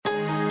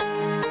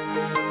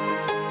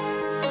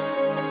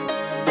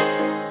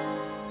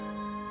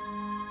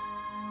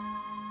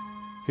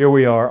Here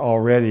we are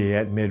already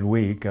at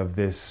midweek of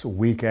this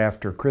week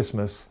after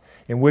Christmas,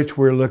 in which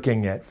we're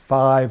looking at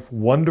 5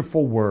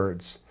 wonderful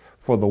words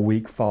for the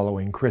week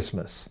following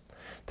Christmas.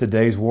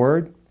 Today's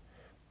word,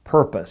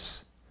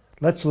 purpose.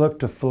 Let's look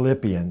to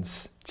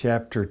Philippians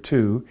chapter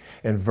 2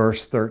 and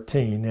verse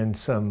 13 and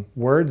some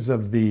words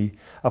of the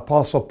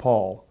Apostle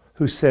Paul,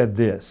 who said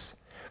this,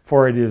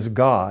 "For it is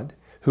God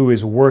who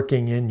is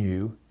working in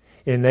you,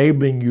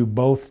 enabling you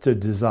both to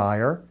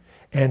desire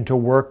and to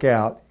work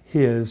out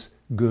His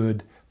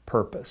good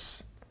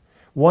purpose."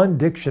 One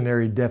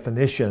dictionary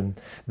definition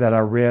that I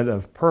read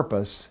of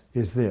purpose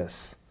is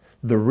this: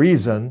 the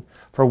reason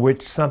for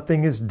which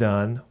something is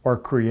done or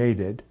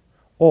created,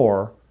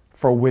 or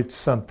for which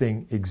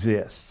something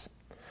exists.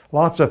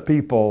 Lots of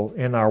people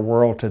in our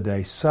world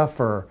today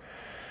suffer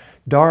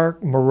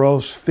dark,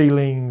 morose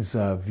feelings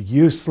of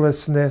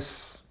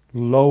uselessness,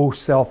 low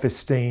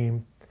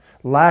self-esteem,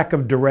 lack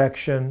of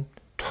direction,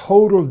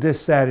 total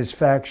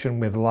dissatisfaction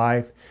with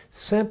life,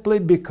 simply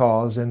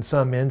because, in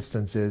some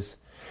instances,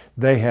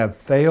 they have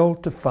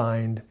failed to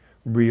find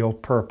real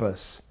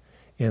purpose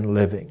in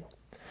living.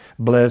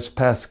 Blaise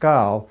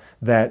Pascal,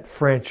 that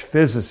French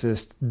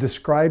physicist,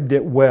 described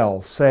it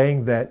well,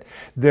 saying that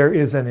there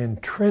is an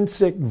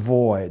intrinsic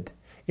void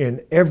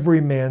in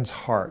every man's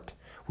heart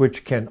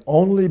which can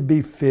only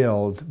be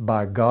filled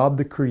by God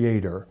the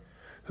Creator,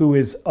 who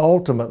is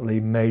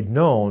ultimately made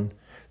known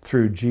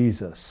through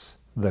Jesus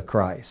the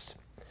Christ.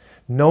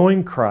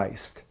 Knowing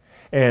Christ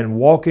and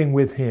walking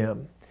with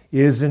Him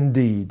is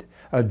indeed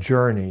a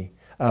journey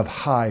of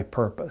high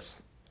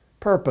purpose.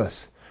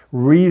 Purpose,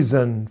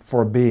 reason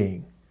for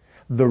being,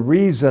 the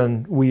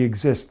reason we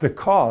exist, the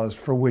cause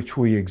for which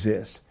we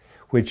exist,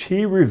 which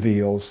He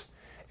reveals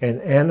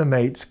and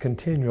animates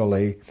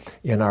continually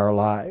in our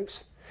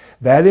lives.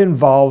 That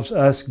involves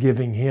us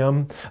giving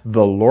Him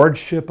the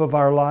lordship of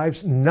our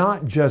lives,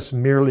 not just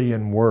merely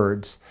in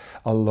words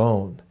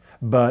alone,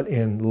 but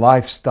in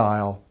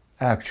lifestyle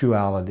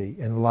actuality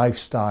and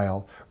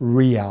lifestyle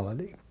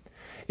reality.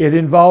 It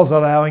involves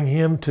allowing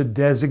Him to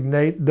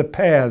designate the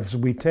paths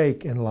we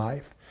take in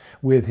life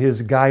with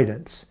His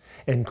guidance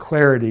and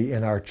clarity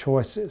in our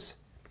choices.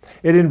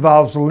 It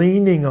involves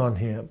leaning on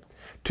Him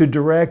to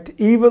direct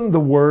even the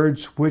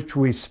words which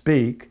we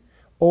speak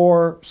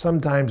or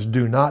sometimes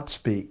do not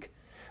speak,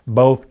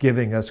 both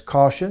giving us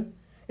caution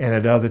and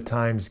at other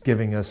times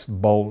giving us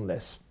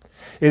boldness.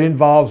 It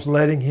involves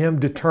letting Him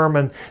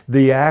determine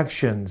the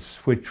actions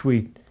which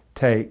we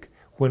take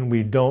when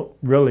we don't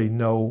really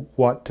know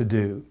what to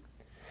do.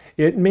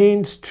 It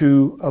means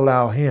to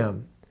allow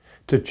Him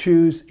to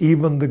choose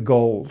even the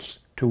goals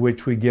to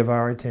which we give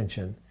our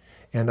attention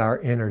and our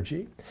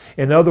energy.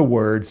 In other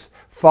words,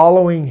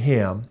 following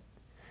Him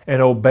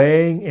and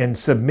obeying and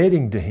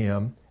submitting to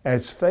Him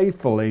as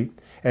faithfully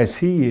as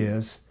He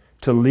is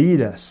to lead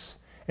us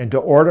and to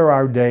order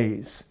our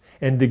days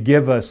and to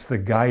give us the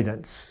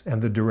guidance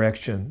and the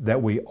direction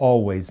that we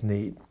always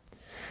need.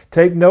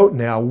 Take note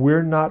now,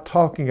 we're not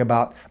talking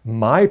about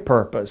my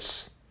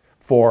purpose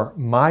for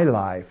my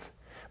life,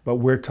 but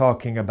we're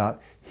talking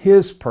about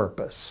His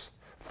purpose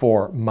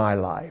for my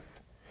life.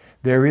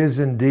 There is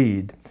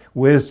indeed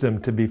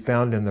wisdom to be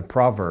found in the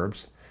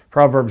Proverbs.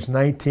 Proverbs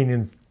 19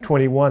 and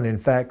 21, in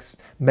fact,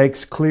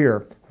 makes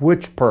clear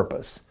which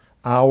purpose,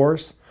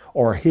 ours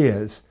or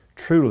His,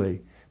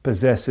 truly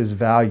possesses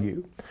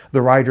value.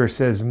 The writer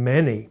says,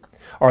 "Many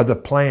are the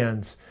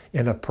plans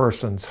in a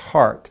person's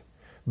heart,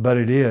 but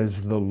it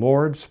is the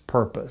Lord's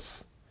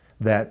purpose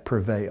that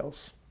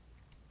prevails."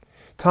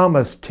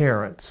 Thomas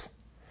Terrence,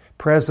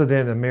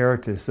 President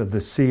Emeritus of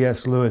the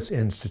C.S. Lewis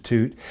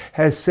Institute,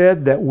 has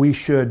said that we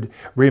should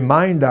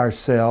remind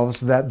ourselves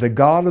that the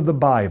God of the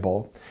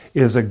Bible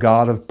is a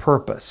God of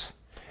purpose,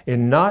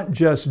 in not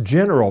just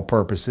general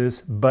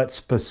purposes, but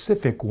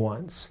specific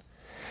ones.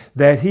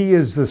 That He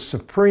is the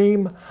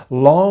supreme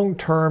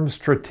long-term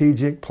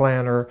strategic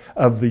planner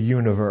of the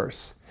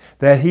universe.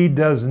 That He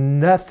does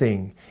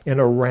nothing in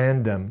a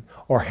random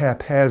or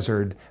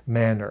haphazard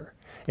manner,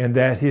 and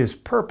that His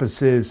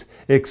purposes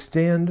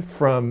extend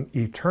from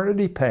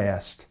eternity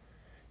past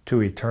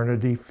to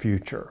eternity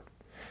future.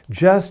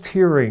 Just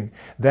hearing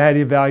that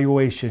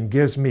evaluation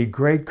gives me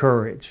great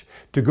courage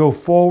to go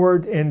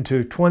forward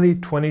into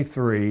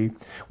 2023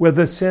 with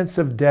a sense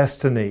of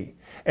destiny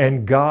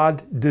and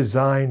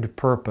God-designed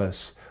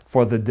purpose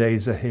for the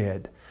days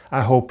ahead.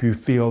 I hope you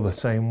feel the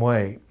same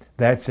way.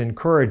 That's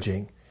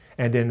encouraging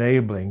and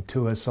enabling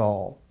to us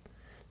all.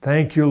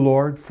 Thank you,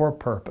 Lord, for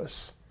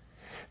purpose.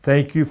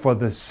 Thank you for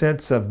the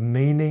sense of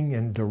meaning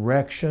and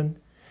direction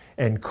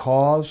and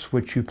cause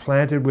which you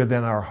planted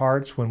within our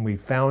hearts when we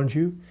found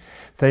you.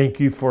 Thank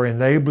you for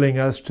enabling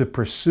us to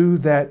pursue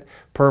that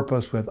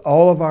purpose with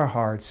all of our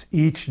hearts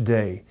each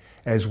day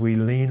as we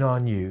lean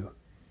on you.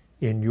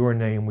 In your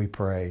name we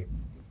pray.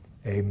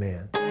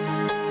 Amen.